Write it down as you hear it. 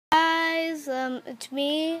guys, it's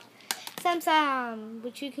me, Sam,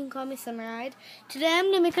 which you can call me Summeride. Today I'm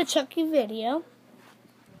gonna make a Chucky video.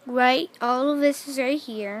 Right, all of this is right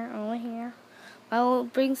here, over here. I will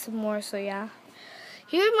bring some more, so yeah.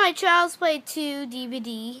 Here's my Child's Play 2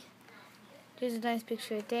 DVD. There's a nice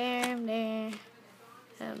picture right there,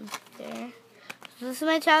 there. So this is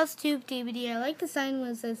my Child's 2 DVD. I like the sign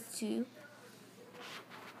when it says 2.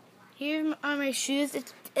 Here are my shoes.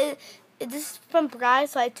 This is from Bride,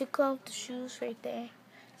 so I took off the shoes right there.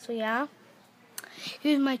 So yeah.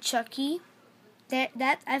 Here's my Chucky.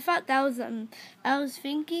 I thought that was I was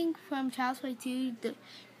thinking from Child's Play 2,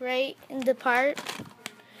 right in the part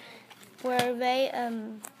where they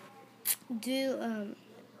do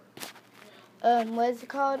what is it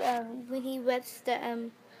called? When he wets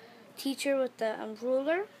the teacher with the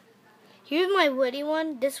ruler. Here's my Woody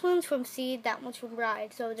one. This one's from Seed, that one's from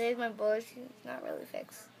Bride. So there's my bullets. It's not really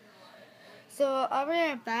fixed. So I'll be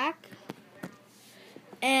right back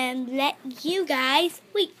and let you guys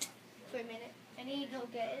wait for a minute. I need to go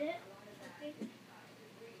get it. Okay.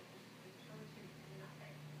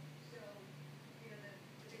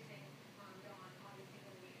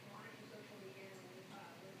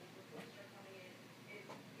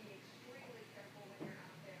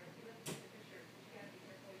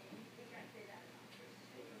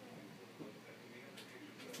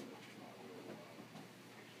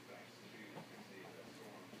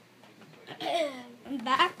 I'm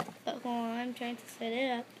back. Hold on, I'm trying to set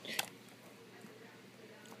it up.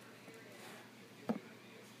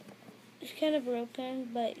 It's kind of broken,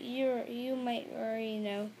 but you might already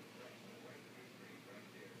know.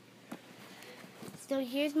 So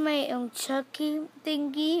here's my Chucky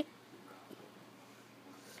thingy.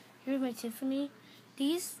 Here's my Tiffany.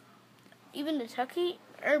 These, even the Chucky,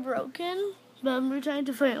 are broken, but I'm trying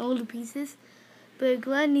to find all the pieces. But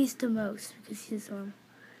Glenn needs the most because he's on.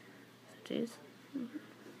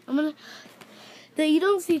 That you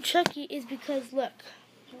don't see Chucky is because look.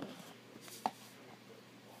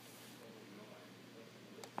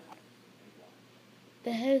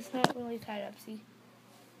 The head is not really tied up, see?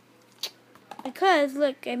 Because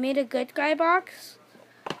look, I made a good guy box.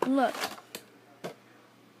 And look.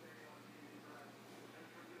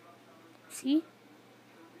 See?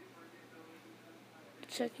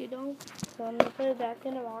 Chucky doll. So I'm gonna put it back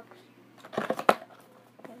in the box.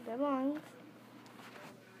 That belongs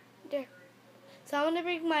there. So I'm gonna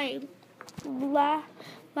bring my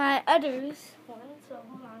others one. So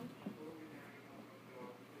hold on.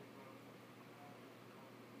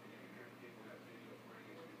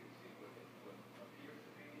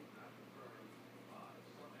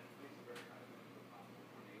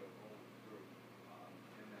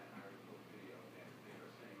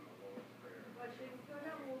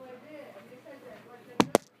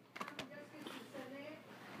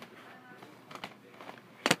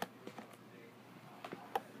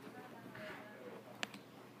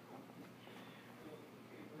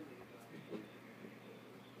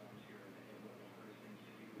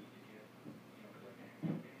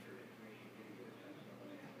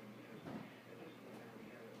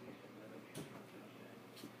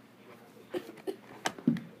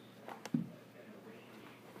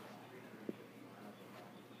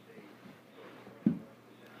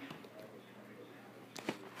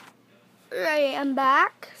 Alright, I'm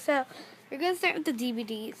back. So, we're going to start with the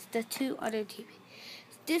DVDs, the two other DVDs.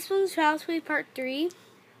 This one's Child's Play Part 3.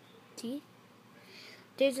 See?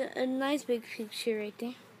 There's a nice big picture right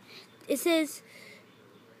there. It says,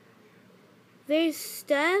 there's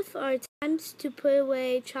stuff or times to put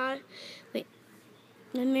away child. Wait,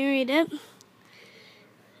 let me read it.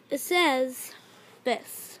 It says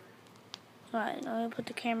this. Alright, let me put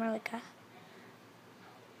the camera like that.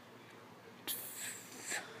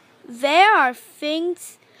 There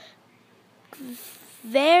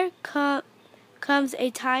comes a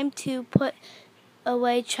time to put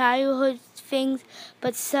away childhood things,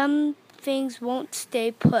 but some things won't stay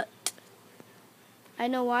put. I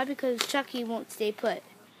know why, because Chucky won't stay put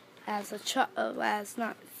as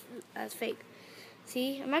fake.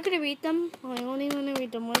 See, I'm not gonna read them. I only want to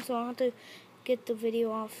read them once, so I'll have to get the video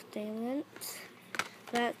off. Dang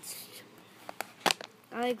it.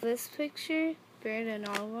 I like this picture better than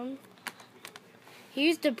all of them.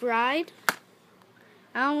 Here's the Bride.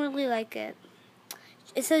 I don't really like it.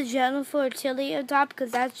 It says Jennifer Tilly on top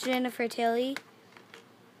because that's Jennifer Tilly.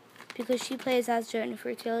 Because she plays as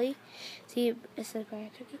Jennifer Tilly. See, it says Bride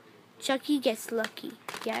Chucky. Chucky gets lucky.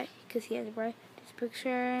 Yeah, because he has a bride. This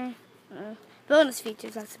picture. Bonus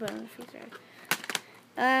features. That's the bonus feature.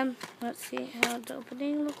 Let's see how the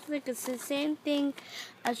opening looks like. It's the same thing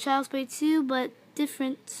as Child's Play 2, but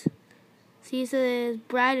different. See, it says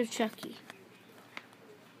Bride of Chucky.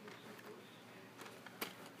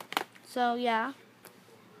 So yeah,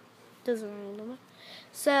 doesn't really know.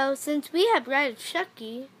 So since we have Bride of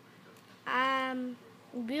Chucky,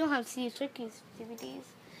 we don't have Sea of Chucky's DVDs.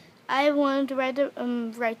 I wanted to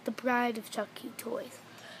write the Bride of Chucky toys.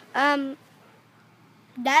 I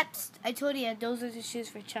told you those are the shoes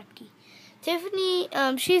for Chucky. Tiffany,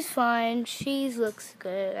 she's fine. She looks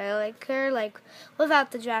good. I like her, like,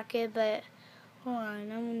 without the jacket, but hold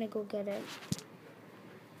on, I'm gonna go get it.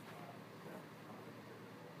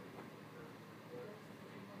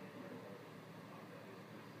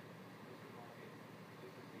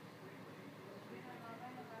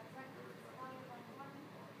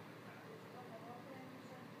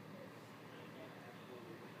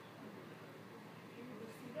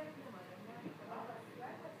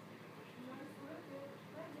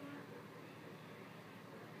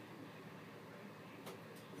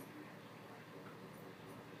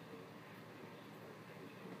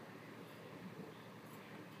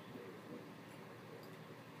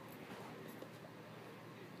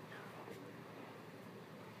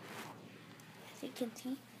 As you can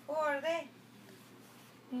see. Who are they?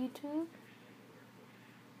 YouTube.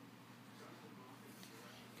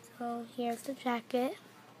 So here's the jacket.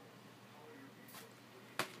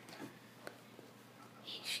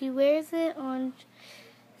 She wears it on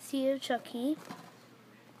Sea of Chucky.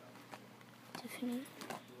 Tiffany,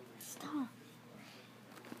 stop.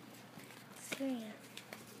 Serious.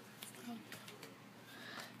 Stop.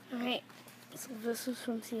 Alright, so this is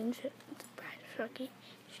from Sea of Chucky, the Bride of Chucky.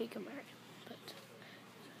 She can wear it, but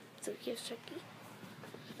so here's Chucky.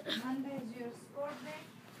 Monday is your sport day?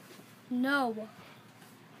 No.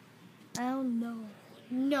 I don't know.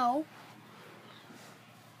 No.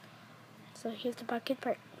 So here's the bucket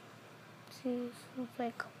part. See, it looks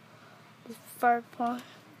like this fur paw.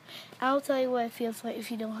 I'll tell you what it feels like if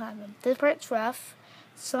you don't have them. This part's rough,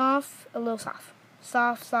 soft, a little soft.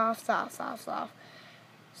 Soft, soft, soft, soft, soft.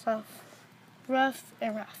 Soft. Rough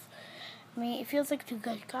and rough. I mean, it feels like the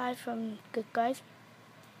good guy from Good Guys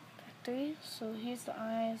Factory. So here's the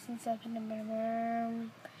eyes and stuff in the middle.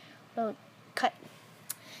 Oh, cut.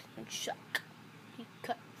 And chuck. He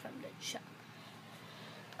cut from the chuck.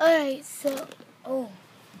 Alright, so, oh,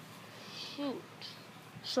 shoot.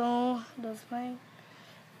 So, that's fine.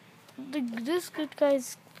 This Good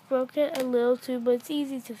Guy's broke it a little too, but it's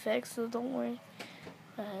easy to fix, so don't worry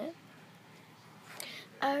about it.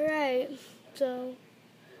 Alright, so,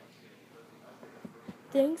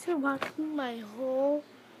 thanks for watching my whole,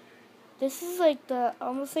 this is like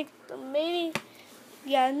almost like maybe,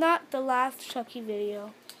 yeah, not the last Chucky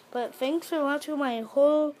video, but thanks for watching my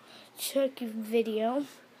whole Chucky video.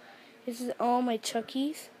 This is all my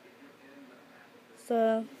Chuckies.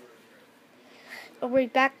 So,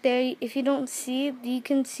 right back there, if you don't see, you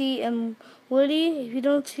can see Woody. If you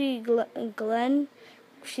don't see Glenn,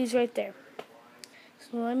 she's right there.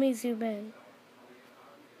 So let me zoom in.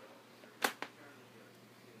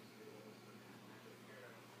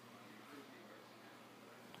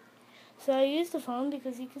 So I use the phone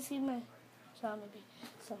because you can see my sound maybe.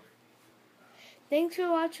 So, thanks for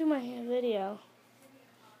watching my video.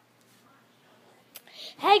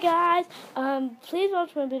 Hey guys, please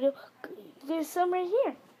watch my video. There's some right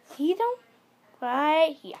here. See them?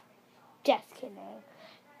 Right here. Just kidding.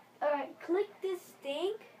 Alright, click this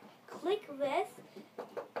thing. Click this.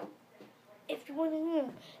 If you want to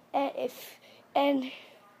know.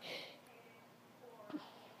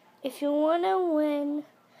 If you want to win,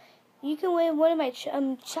 you can win one of my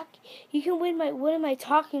Chucky. You can win one of my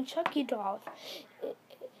talking Chucky dolls.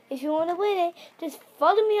 If you want to win it, just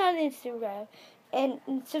follow me on Instagram and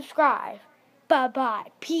subscribe.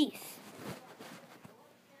 Bye-bye. Peace.